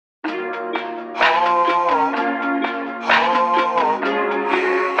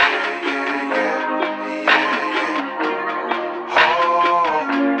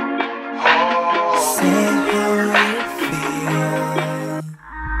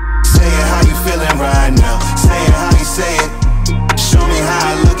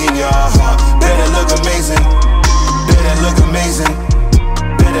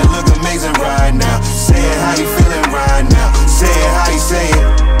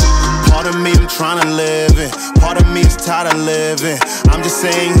tired of living. I'm just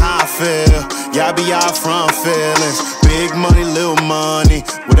saying how I feel. Y'all be out from feelings. Big money, little money,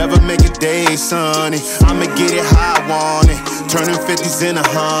 whatever make your day sunny. I'ma get it how I want it. Turning 50s into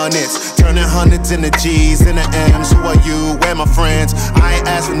hundreds, turning hundreds into G's into M's. Who are you? Where my friends? I ain't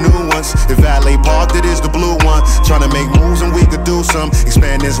asked for new ones. If valet parked, it is the blue one. Tryna make moves and we could do some.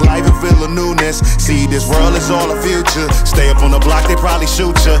 Expand this life and feel a newness. See, this world is all a future. Stay up on the block, they probably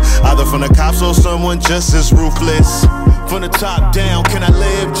shoot ya. Either from the cops or someone just as ruthless. From the top down, can I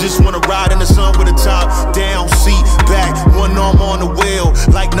live? Just wanna ride in the sun with a top down, seat back, one arm on the wheel,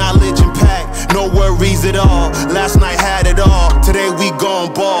 like knowledge and pack. No worries at all. Last night had it all. Today we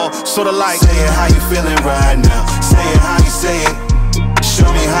gon' ball. Sorta like, say it how you feeling right now. Say it how you say it.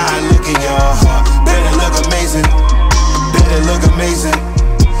 Show me how I look in your heart. Better look amazing. Better look amazing.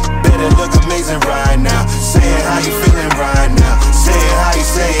 Better look amazing right now. Say it how you feeling right now. Say it how you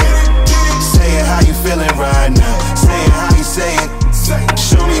say it. Say it how you feeling right now. Say it how you say it.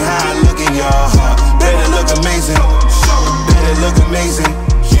 Show me how I look in your heart. Better look amazing. Better look amazing.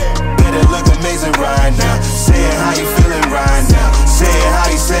 Better look amazing right now. Say it how you feeling right now. Say it how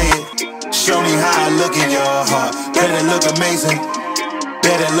you say it. Show me how I look in your heart. Better look amazing.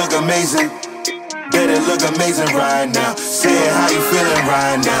 Better look amazing. Better look amazing right now. Say it how you feeling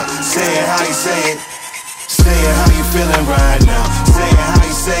right now. Say it how you say it. Say it how you feeling right now. Say it how